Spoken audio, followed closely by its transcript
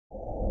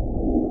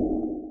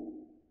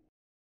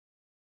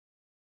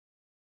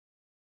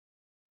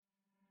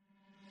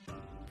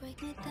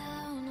me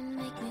down and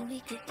make me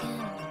weak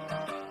again.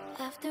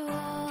 After all,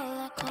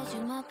 I called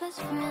you my best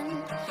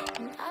friend,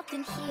 and I've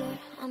been here,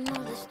 I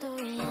know the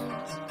story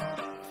ends.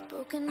 With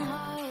broken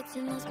hearts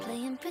and us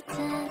playing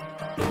pretend.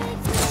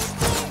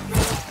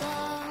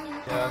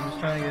 Yeah, I'm just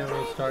trying to get a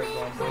little start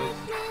going, boys.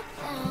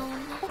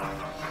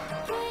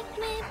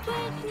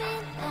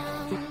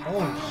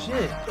 Oh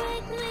shit!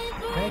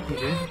 Thank you,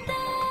 dude.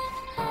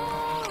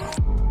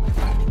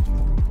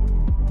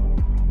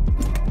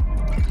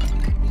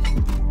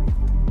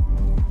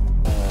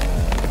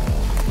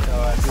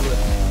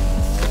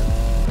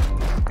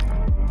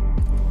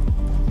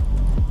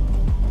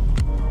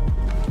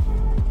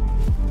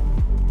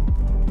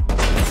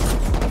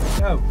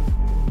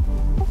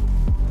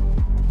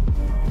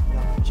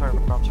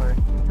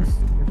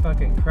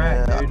 Fucking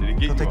crap, dude. Did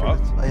it get you up?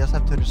 I just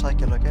have to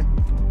recycle, okay?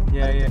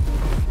 Yeah.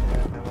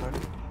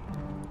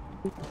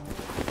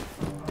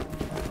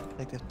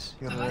 Take this.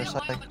 You're gonna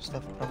recycle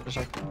stuff from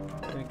recycle.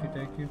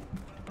 Thank you.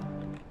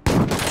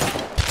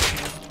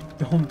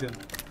 Domed him.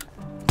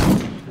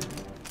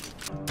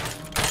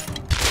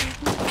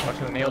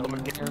 Watching the nailed him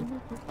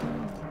again.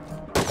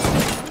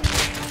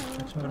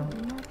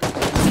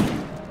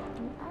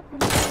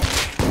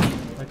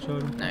 I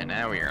showed him. Nah,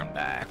 now we're on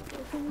back.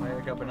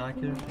 I got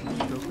binoculars.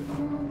 Scope it.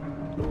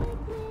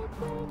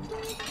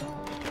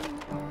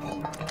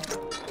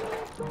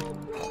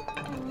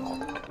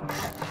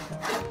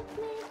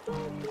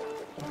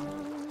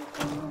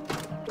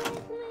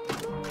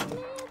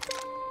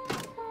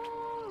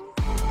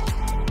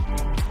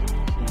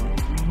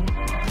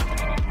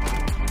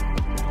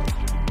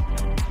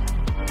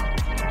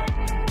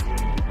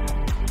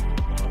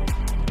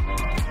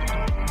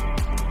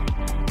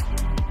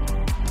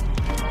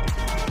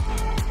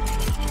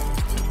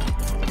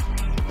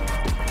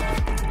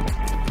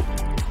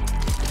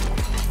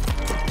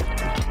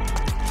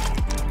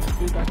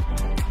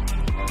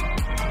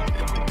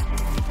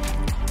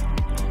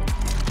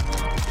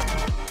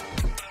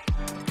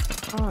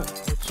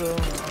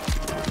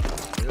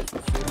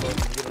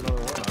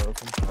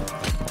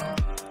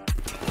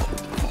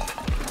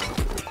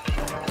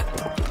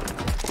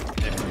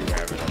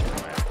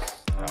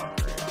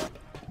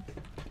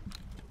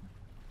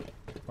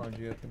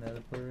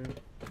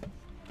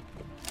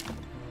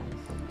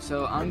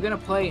 So I'm gonna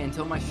play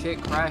until my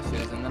shit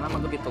crashes, and then I'm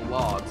gonna go get the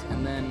logs,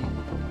 and then,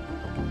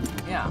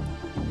 yeah.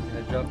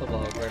 You're gonna drop a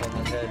log right on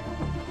my head.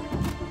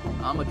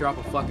 I'm gonna drop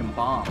a fucking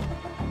bomb.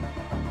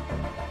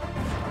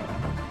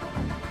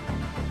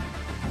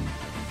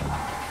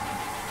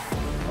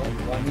 Oh,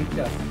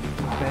 Juanita,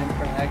 banned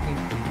from hacking.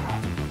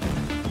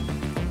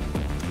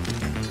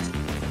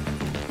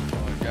 Oh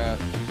my god.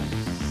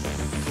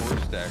 4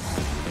 stacks.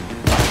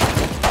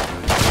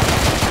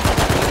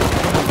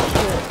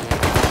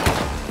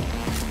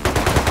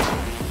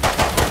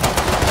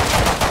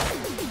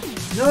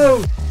 No!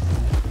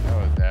 That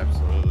was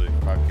absolutely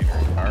fucking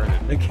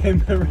retarded. They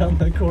came around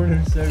the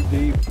corner so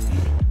deep.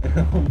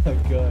 Oh my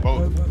god.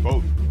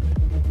 Boat.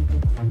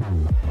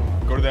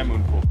 Go to that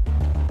moon pool.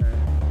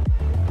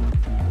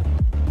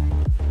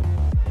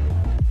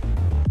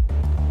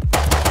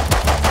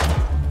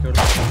 Go to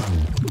the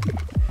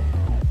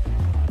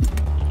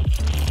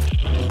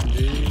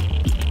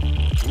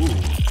Ooh.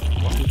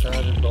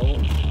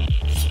 bolt.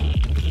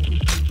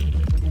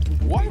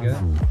 What?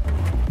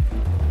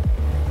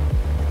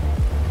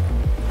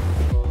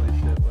 Holy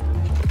shit, what is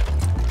it?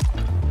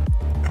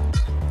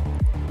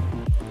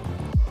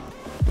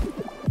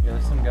 Yeah,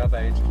 there's some guy by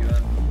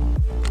HQM.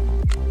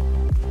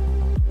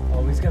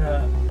 Oh, he's got a...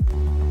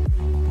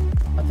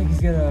 I think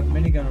he's got a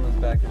minigun on his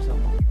back or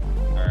something.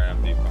 Alright,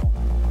 I'm deep now.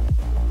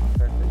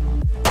 Perfect.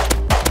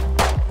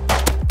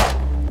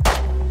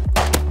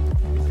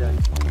 He's dead.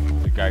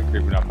 The guy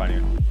creeping up on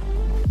you.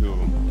 2 of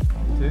them.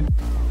 2?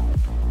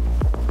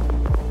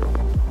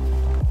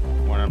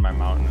 One on my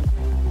mountain.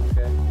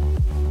 Okay.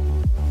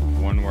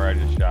 One where I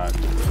just shot.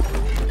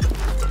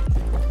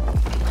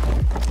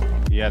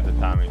 He had the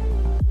Tommy.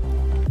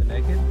 The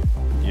naked?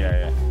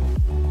 Yeah.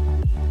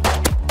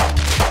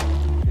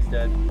 He's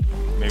dead.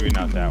 Maybe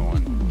not that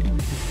one.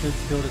 He stood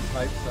still to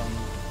type some.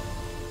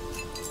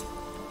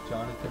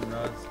 Jonathan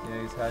Russ.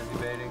 Yeah, he's Hashy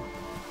baiting.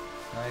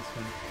 Nice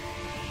one.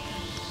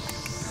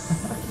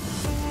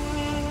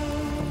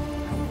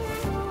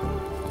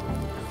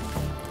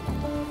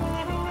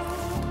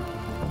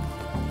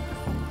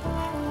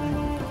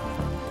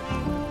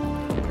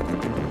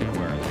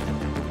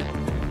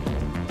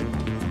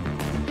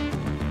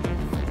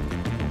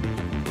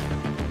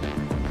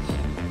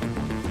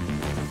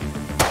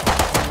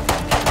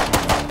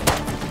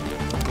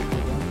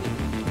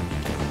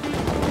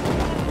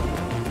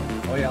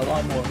 Oh yeah, a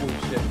lot more. Holy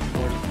shit.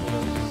 40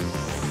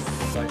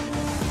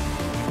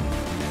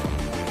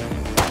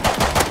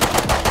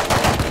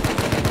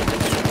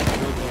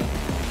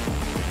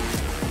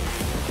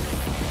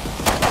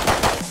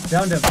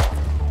 Downed him.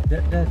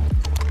 Dead.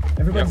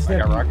 Everybody's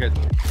dead. I got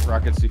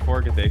rocket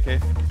C4, get the AK.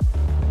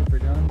 For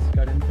guns,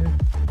 got into.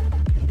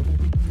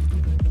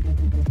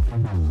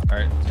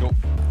 Alright, let's go.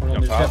 Hold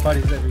on, there's dead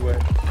bodies everywhere.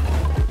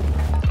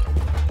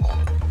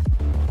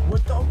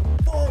 What the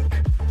fuck?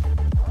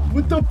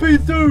 What the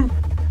P2?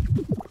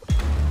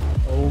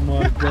 Oh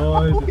my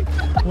god.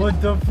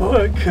 What the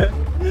fuck?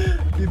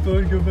 Keep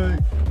on, go back.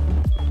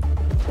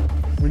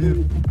 We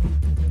need.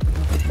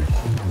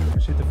 I'll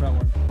shoot the front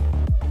one.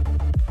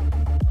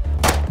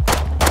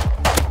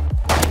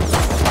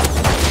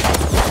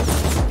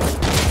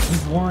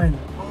 He's one.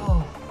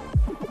 Oh.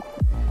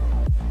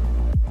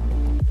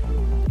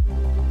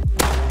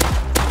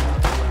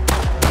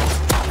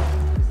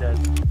 He's dead.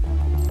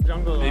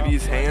 Maybe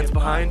his hands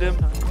behind him.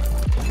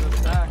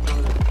 Back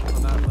on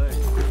that leg.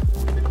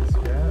 Get the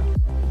scrap.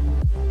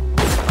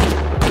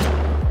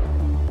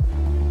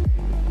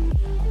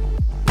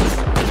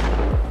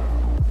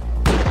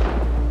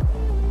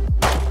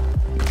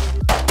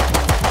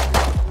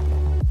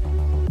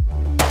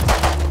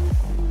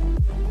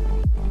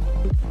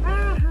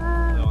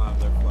 They don't have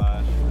their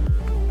flash or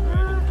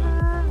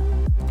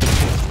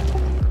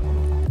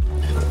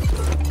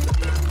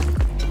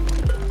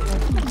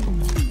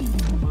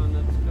Come on,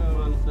 let's go.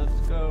 Let's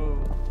go.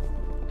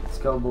 Let's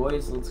go,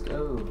 boys. Let's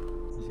go.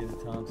 Let's get the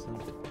Thompson.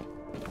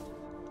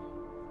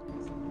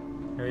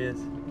 Here he is.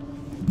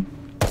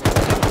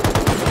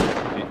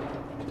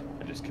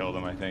 I just killed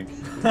him, I think.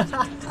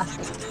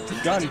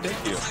 Gun,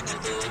 thank you.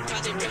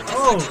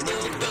 Oh!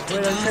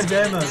 Wait, I need a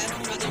demo.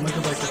 I'm gonna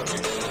go back up.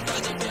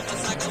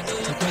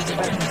 I can't get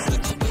back.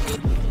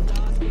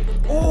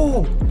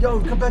 Oh! Yo,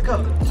 come back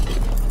up!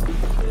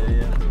 Yeah,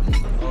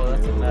 yeah. Oh,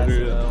 that's a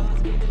massive L.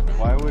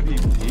 Why would he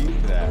peek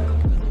that?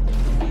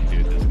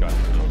 Dude, this gun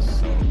feels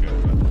so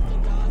good.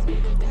 We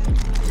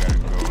gotta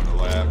go in the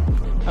lab.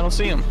 I don't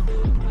see him.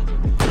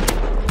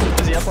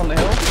 Is he up on the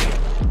hill?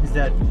 He's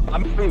dead.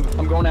 I'm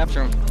going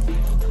after him.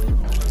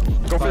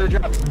 Go for the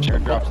drop. Chair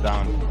drops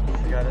down.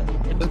 I got it.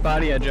 Get this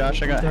body at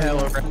Josh. I got hell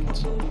over.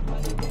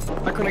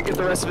 I couldn't get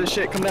the rest of his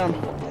shit. Come down.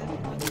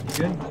 You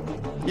good?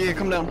 Yeah,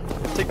 come down.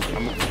 Take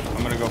I'm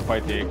gonna go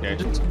fight the AK.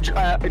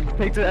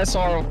 take the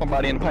SR off my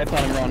body and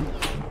python and run.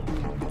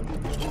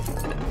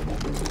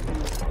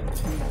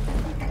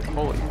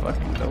 Holy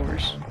fucking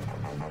doors.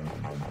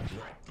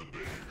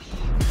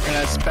 And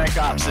that's spec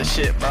ops this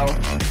shit, bro.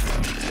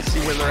 See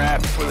where they're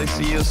at before they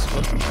see us.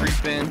 Fucking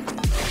creep in.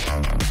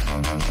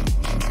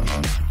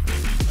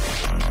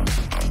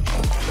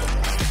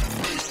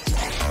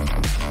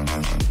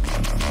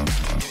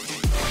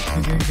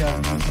 You good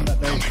guys? Come that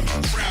base.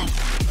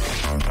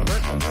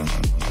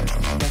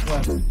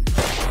 Left.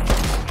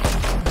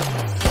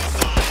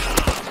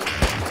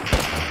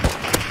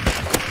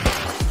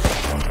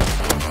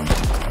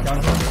 Down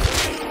here.